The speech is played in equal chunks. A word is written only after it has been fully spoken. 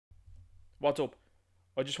What's up?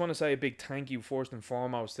 I just want to say a big thank you first and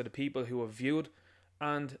foremost to the people who have viewed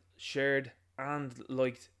and shared and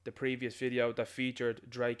liked the previous video that featured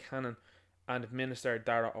Drake Cannon and Minister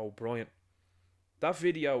Dara O'Brien. That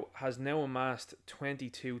video has now amassed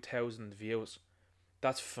 22,000 views.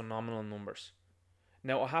 That's phenomenal numbers.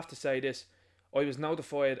 Now I have to say this, I was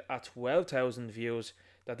notified at 12,000 views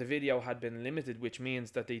that the video had been limited, which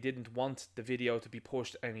means that they didn't want the video to be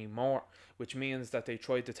pushed anymore, which means that they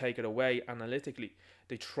tried to take it away analytically.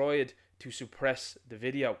 They tried to suppress the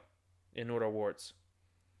video, in other words.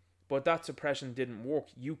 But that suppression didn't work.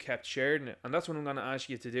 You kept sharing it, and that's what I'm going to ask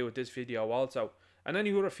you to do with this video also, and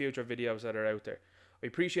any other future videos that are out there. I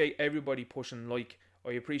appreciate everybody pushing like.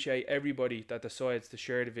 I appreciate everybody that decides to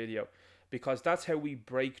share the video, because that's how we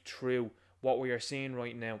break through what we are seeing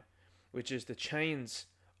right now, which is the chains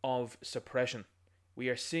of suppression. We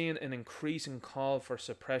are seeing an increasing call for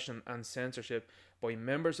suppression and censorship by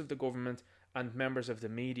members of the government and members of the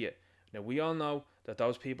media. Now we all know that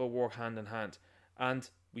those people work hand in hand, and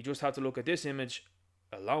we just have to look at this image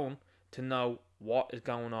alone to know what is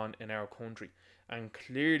going on in our country. And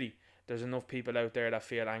clearly there's enough people out there that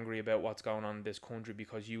feel angry about what's going on in this country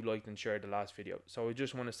because you liked and shared the last video. So I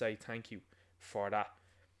just want to say thank you for that.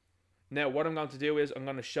 Now what I'm going to do is I'm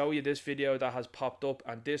going to show you this video that has popped up,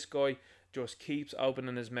 and this guy just keeps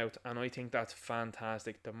opening his mouth, and I think that's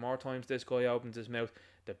fantastic. The more times this guy opens his mouth,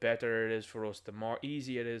 the better it is for us, the more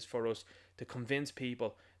easy it is for us to convince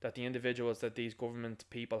people that the individuals that these government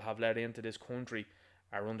people have let into this country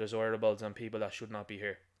are undesirables and people that should not be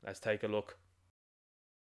here. Let's take a look.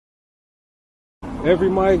 Every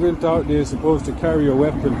migrant out there is supposed to carry a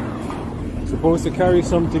weapon, supposed to carry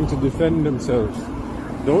something to defend themselves.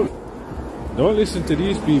 Don't listen to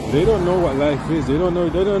these people. They don't know what life is. They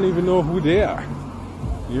don't even know who they are.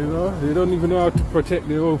 You know, they don't even know how to protect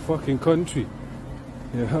their own fucking country.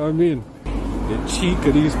 You know what I mean? The cheek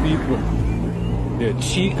of these people. The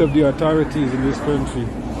cheek of the authorities in this country.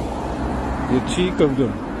 The cheek of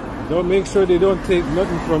them. Don't make sure they don't take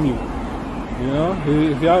nothing from you. You know,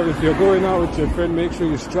 if you're going out with your friend, make sure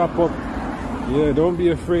you strap up. Yeah, don't be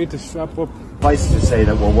afraid to strap up. Suffice to say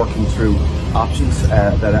that we're working through options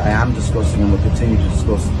that I am discussing and will continue to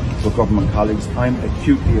discuss with government colleagues. I'm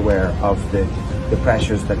acutely aware of the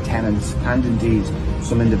pressures that tenants and indeed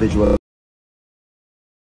some individual.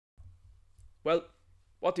 Well,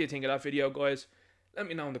 what do you think of that video, guys? Let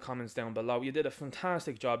me know in the comments down below. You did a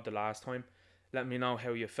fantastic job the last time. Let me know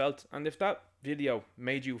how you felt, and if that video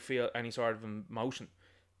made you feel any sort of emotion,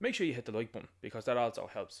 make sure you hit the like button, because that also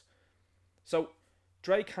helps. So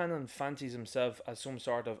Drake Cannon fancies himself as some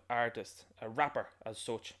sort of artist, a rapper as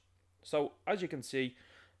such. So as you can see,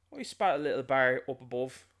 I spat a little bar up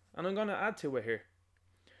above, and I'm going to add to it here.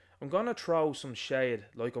 I'm going to throw some shade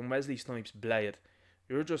like on Wesley Snipes' Blade.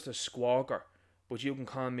 You're just a squawker, but you can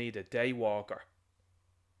call me the Daywalker.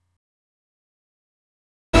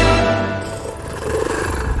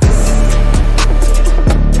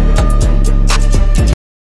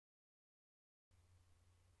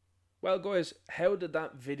 Well guys, how did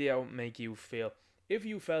that video make you feel? If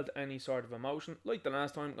you felt any sort of emotion, like the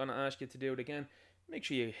last time, I'm going to ask you to do it again, make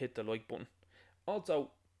sure you hit the like button. Also,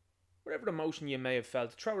 whatever emotion you may have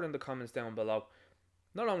felt, throw it in the comments down below.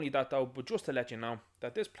 Not only that though, but just to let you know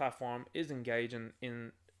that this platform is engaging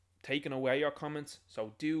in taking away your comments,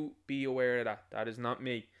 so do be aware of that. That is not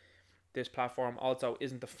me. This platform also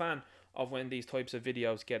isn't a fan of when these types of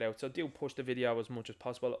videos get out, so do push the video as much as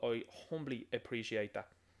possible. I humbly appreciate that.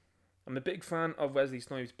 I'm a big fan of Wesley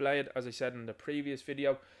Snipes' Blade, as I said in the previous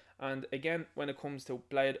video, and again, when it comes to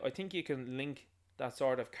Blade, I think you can link that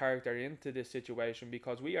sort of character into this situation,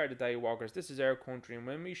 because we are the Daywalkers. This is our country, and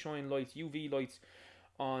when we shine lights, UV lights,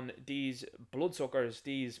 on these bloodsuckers,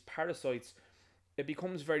 these parasites, it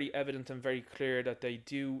becomes very evident and very clear that they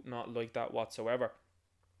do not like that whatsoever,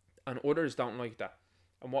 and others don't like that.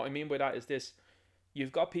 And what I mean by that is this: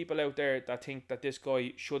 you've got people out there that think that this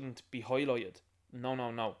guy shouldn't be highlighted.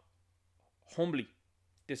 No. Humbly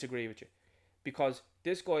disagree with you, because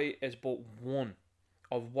this guy is but one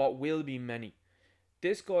of what will be many.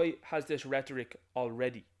 This guy has this rhetoric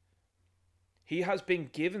already. He has been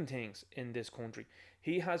given things in this country.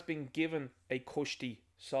 He has been given a cushy,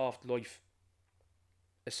 soft life,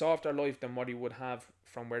 a softer life than what he would have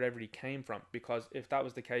from wherever he came from, because if that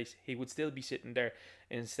was the case, he would still be sitting there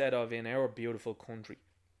instead of in our beautiful country.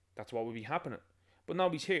 That's what would be happening. But now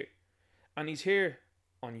he's here, and he's here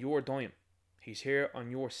on your dime. He's here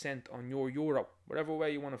on your cent, on your euro, whatever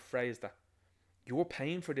way you want to phrase that. You're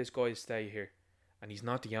paying for this guy to stay here, and he's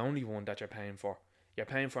not the only one that you're paying for. You're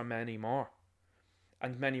paying for many more,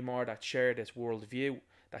 and many more that share this worldview,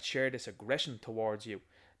 that share this aggression towards you,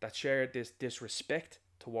 that share this disrespect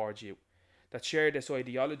towards you, that share this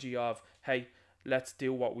ideology of, hey, let's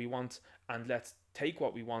do what we want and let's take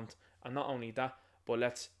what we want, and not only that, but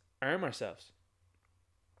let's arm ourselves.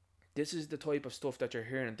 This is the type of stuff that you're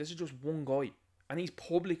hearing. This is just one guy, and he's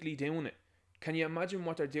publicly doing it. Can you imagine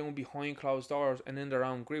what they're doing behind closed doors and in their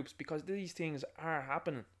own groups? Because these things are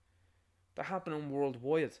happening. They're happening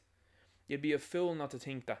worldwide. You'd be a fool not to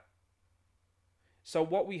think that. So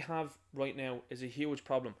what we have right now is a huge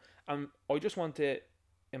problem. And I just want to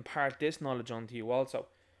impart this knowledge onto you also.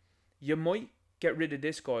 You might get rid of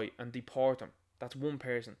this guy and deport him. That's one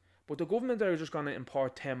person. But the government are just going to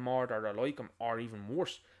import 10 more that are like him, or even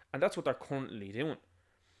worse. And that's what they're currently doing.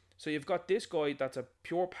 So you've got this guy that's a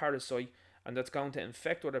pure parasite and that's going to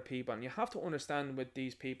infect other people. And you have to understand with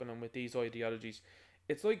these people and with these ideologies,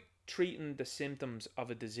 it's like treating the symptoms of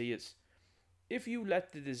a disease. If you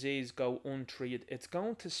let the disease go untreated, it's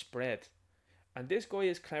going to spread. And this guy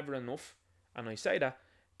is clever enough, and I say that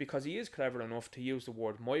because he is clever enough to use the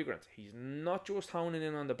word migrant. He's not just honing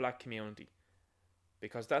in on the black community,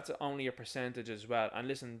 because that's only a percentage as well. And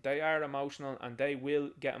listen, they are emotional and they will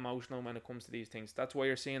get emotional when it comes to these things. That's why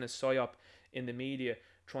you're seeing a psyop in the media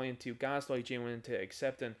trying to gaslight you into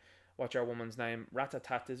accepting, what's your woman's name,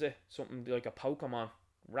 Ratatat, is it? Something like a Pokemon,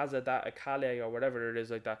 Razadat, Akale, or whatever it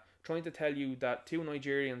is like that. Trying to tell you that 2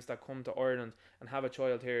 Nigerians that come to Ireland and have a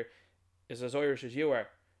child here is as Irish as you are,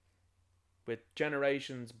 with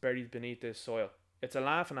generations buried beneath this soil. It's a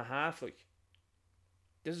laugh and a half, like.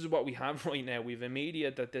 This is what we have right now. We've a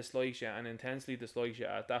media that dislikes you and intensely dislikes you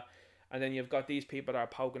at that. And then you've got these people that are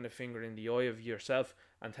poking the finger in the eye of yourself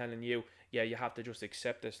and telling you, yeah, you have to just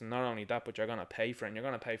accept this. And not only that, but you're going to pay for it. And you're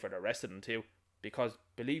going to pay for the rest of them too. Because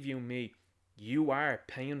believe you me, you are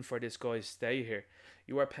paying for this guy's stay here.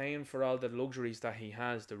 You are paying for all the luxuries that he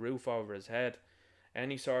has, the roof over his head,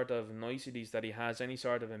 any sort of niceties that he has, any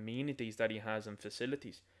sort of amenities that he has and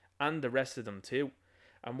facilities, and the rest of them too.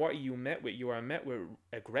 And what are you met with? You are met with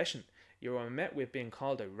aggression. You are met with being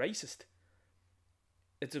called a racist.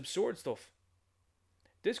 It's absurd stuff.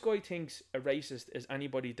 This guy thinks a racist is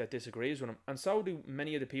anybody that disagrees with him. And so do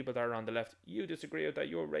many of the people that are on the left. You disagree with that,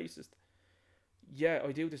 you're racist. Yeah,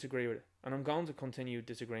 I do disagree with it. And I'm going to continue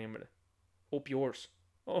disagreeing with it. Up yours.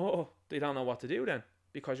 Oh, they don't know what to do then.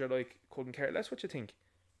 Because you're like, couldn't care less what you think.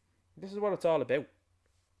 This is what it's all about.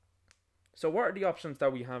 So what are the options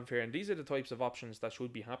that we have here? And these are the types of options that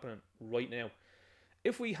should be happening right now.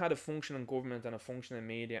 If we had a functioning government and a functioning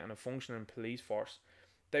media and a functioning police force,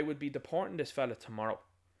 they would be deporting this fella tomorrow.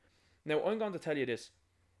 Now, I'm going to tell you this.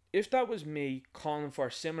 If that was me calling for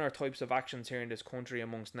similar types of actions here in this country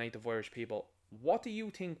amongst native Irish people, what do you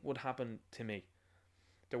think would happen to me?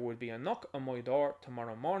 There would be a knock on my door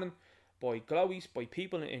tomorrow morning by glowies, by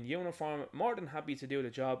people in uniform, more than happy to do the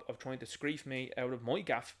job of trying to screef me out of my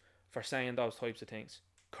gaff for saying those types of things.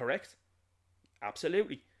 Correct?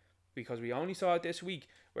 Absolutely. Because we only saw it this week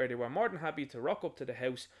where they were more than happy to rock up to the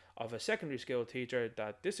house of a secondary school teacher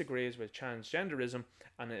that disagrees with transgenderism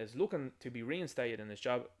and is looking to be reinstated in his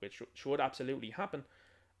job, which should absolutely happen,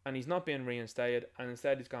 and he's not being reinstated, and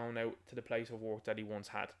instead he's going out to the place of work that he once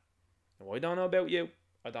had. Now, I don't know about you.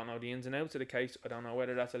 I don't know the ins and outs of the case. I don't know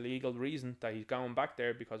whether that's a legal reason that he's going back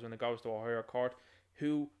there, because when it goes to a higher court,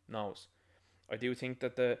 who knows? I do think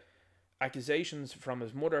that the accusations from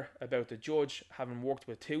his mother about the judge having worked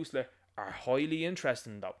with Teespring are highly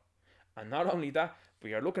interesting though. And not only that,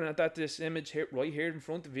 but you're looking at this image here, right here in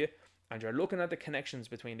front of you, and you're looking at the connections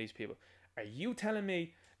between these people. Are you telling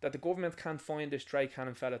me that the government can't find this Stray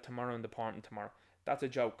Cannon fella tomorrow and deport him tomorrow? That's a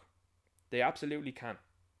joke. They absolutely can.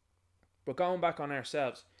 But going back on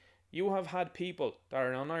ourselves, you have had people that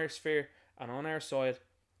are on our sphere and on our side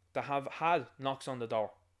that have had knocks on the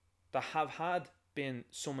door, that have had been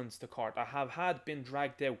summoned to court, that have had been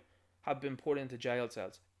dragged out, have been put into jail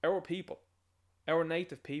cells. Our people, our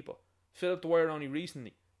native people. Philip Dwyer only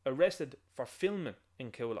recently arrested for filming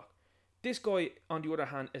in Coolock. This guy, on the other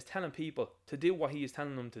hand, is telling people to do what he is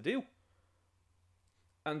telling them to do,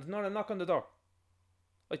 and not a knock on the door.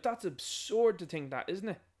 Like, that's absurd to think that, isn't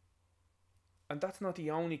it? And that's not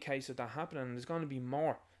the only case of that happening. There's going to be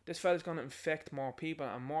more. This fella's going to infect more people,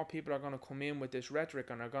 and more people are going to come in with this rhetoric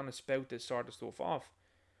and are going to spout this sort of stuff off.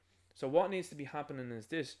 So what needs to be happening is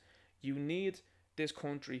this. You need this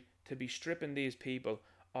country to be stripping these people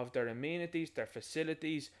of their amenities, their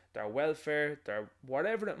facilities, their welfare, their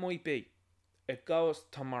whatever it might be. It goes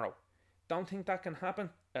tomorrow. Don't think that can happen?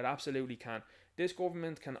 It absolutely can. This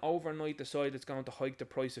government can overnight decide it's going to hike the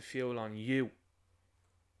price of fuel on you.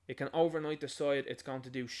 It can overnight decide it's going to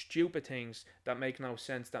do stupid things that make no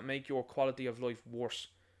sense, that make your quality of life worse.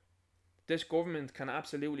 This government can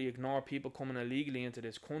absolutely ignore people coming illegally into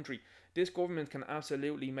this country. This government can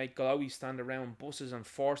absolutely make glowies stand around buses and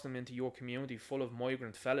force them into your community full of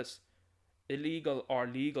migrant fellas. Illegal or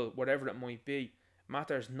legal, whatever it might be,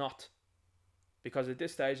 matters not. Because at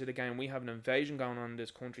this stage of the game, we have an invasion going on in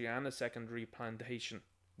this country and a secondary plantation.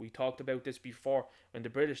 We talked about this before when the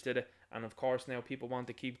British did it, and of course now people want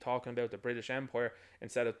to keep talking about the British Empire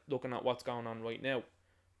instead of looking at what's going on right now.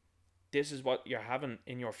 This is what you're having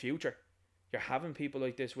in your future. You're having people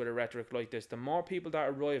like this with a rhetoric like this. The more people that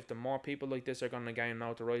arrive, the more people like this are going to gain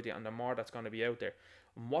notoriety, and the more that's going to be out there.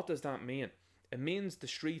 And what does that mean? It means the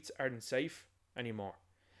streets aren't safe anymore.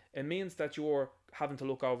 It means that you're having to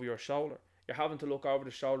look over your shoulder. You're having to look over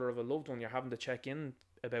the shoulder of a loved one. You're having to check in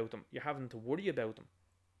about them. You're having to worry about them.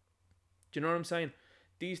 Do you know what I'm saying?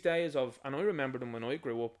 These days of, and I remember them when I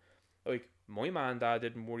grew up, like my mum and dad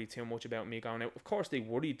didn't worry too much about me going out. Of course they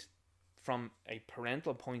worried from a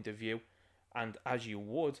parental point of view, and as you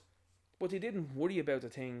would, but they didn't worry about the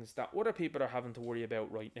things that other people are having to worry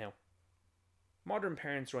about right now. Modern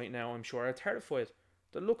parents right now, I'm sure, are terrified.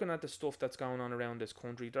 They're looking at the stuff that's going on around this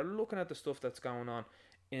country. They're looking at the stuff that's going on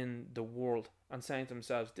in the world and saying to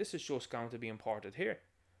themselves, this is just going to be imported here.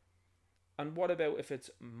 And what about if it's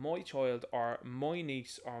my child or my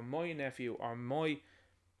niece or my nephew or my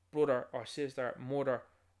brother or sister, mother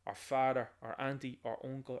or father or auntie or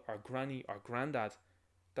uncle or granny or granddad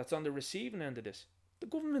that's on the receiving end of this? The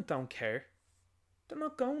government don't care. They're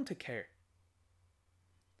not going to care.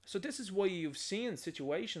 So this is why you've seen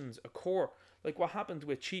situations occur like what happened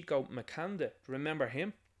with Chico Makanda. Remember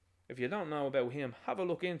him? If you don't know about him, have a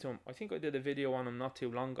look into him. I think I did a video on him not too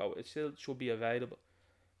long ago. It still should be available.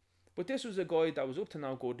 But this was a guy that was up to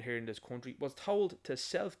no good here in this country, was told to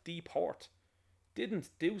self-deport, didn't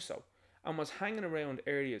do so, and was hanging around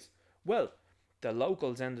areas. Well, the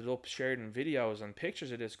locals ended up sharing videos and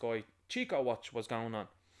pictures of this guy. Chico watch was going on.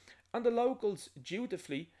 And the locals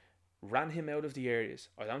dutifully ran him out of the areas.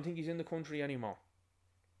 I don't think he's in the country anymore.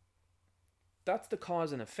 That's the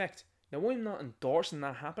cause and effect. Now, I'm not endorsing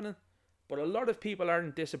that happening, but a lot of people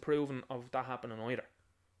aren't disapproving of that happening either.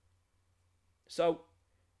 So,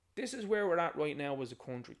 this is where we're at right now as a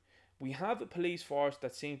country. We have a police force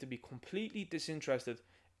that seem to be completely disinterested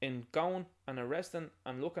in going and arresting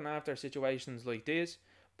and looking after situations like this,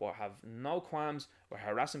 but have no qualms with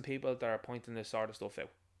harassing people that are pointing this sort of stuff out.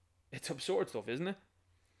 It's absurd stuff, isn't it?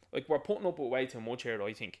 Like, we're putting up with way too much here,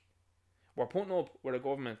 I think. We're putting up with a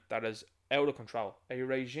government that is out of control, a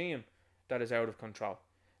regime that is out of control,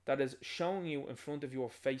 that is showing you in front of your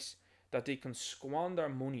face that they can squander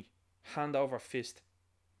money hand over fist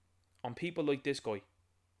on people like this guy.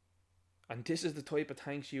 And this is the type of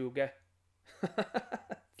thanks you get.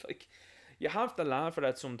 Like, you have to laugh at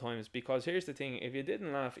that sometimes, because here's the thing, if you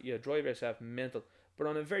didn't laugh, you drive yourself mental. But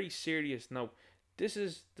on a very serious note, this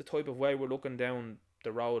is the type of way we're looking down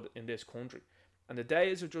the road in this country. And the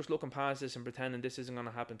days of just looking past this and pretending this isn't going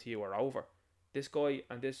to happen to you are over. This guy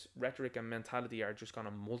and this rhetoric and mentality are just going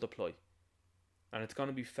to multiply. And it's going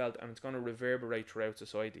to be felt, and it's going to reverberate throughout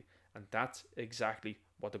society. And that's exactly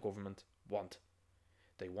what the government want.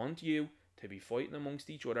 They want you to be fighting amongst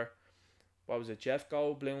each other. What was it, Jeff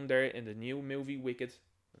Goldblum there in the new movie Wicked,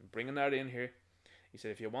 and bringing that in here, he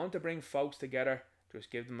said, if you want to bring folks together,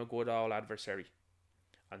 just give them a good old adversary.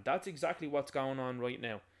 And that's exactly what's going on right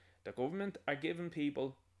now. The government are giving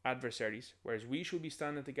people adversaries, whereas we should be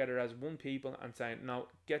standing together as one people and saying, no,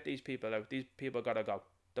 get these people out, these people gotta go,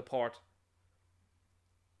 deport.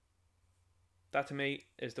 That to me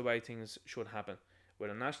is the way things should happen. With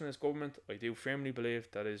a nationalist government, I do firmly believe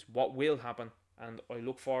that is what will happen, and I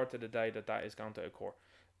look forward to the day that that is going to occur.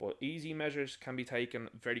 But easy measures can be taken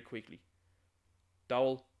very quickly.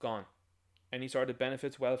 Dole, gone. Any sort of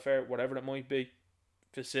benefits, welfare, whatever it might be,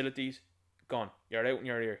 facilities, gone. You're out in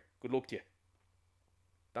your ear. Good luck to you.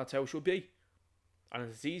 That's how it should be. And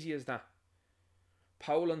it's as easy as that.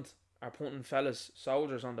 Poland are putting fellas,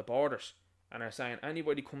 soldiers on the borders, and are saying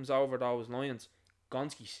anybody comes over those lines,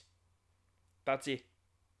 gonskis. That's it.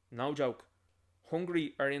 No joke.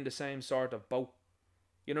 Hungary are in the same sort of boat.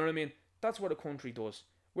 You know what I mean? That's what a country does.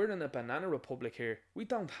 We're in a banana republic here. We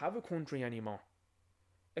don't have a country anymore.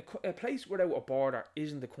 A place without a border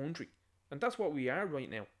isn't a country. And that's what we are right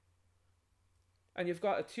now. And you've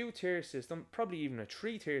got a 2-tier system, probably even a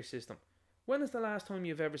 3-tier system. When is the last time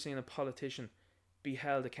you've ever seen a politician be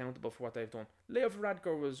held accountable for what they've done? Leo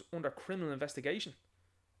Varadkar was under criminal investigation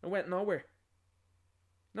and went nowhere.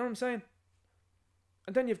 Know what I'm saying?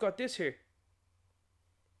 And then you've got this here.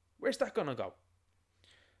 Where's that gonna go?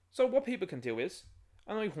 So what people can do is,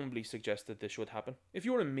 And I humbly suggest that this should happen. If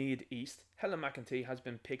you're in Meath East, Helen McEntee has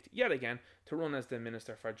been picked yet again to run as the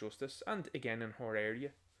Minister for Justice, and again in her area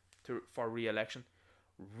for re-election.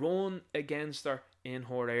 Run against her in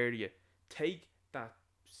her area. Take that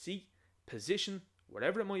seat, position,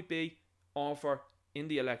 whatever it might be, offer in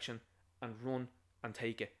the election and run and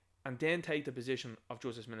take it. And then take the position of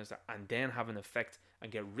Justice Minister and then have an effect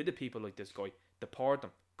and get rid of people like this guy. Deport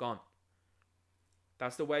them. Gone.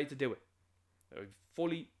 That's the way to do it. I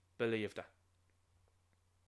fully believe that.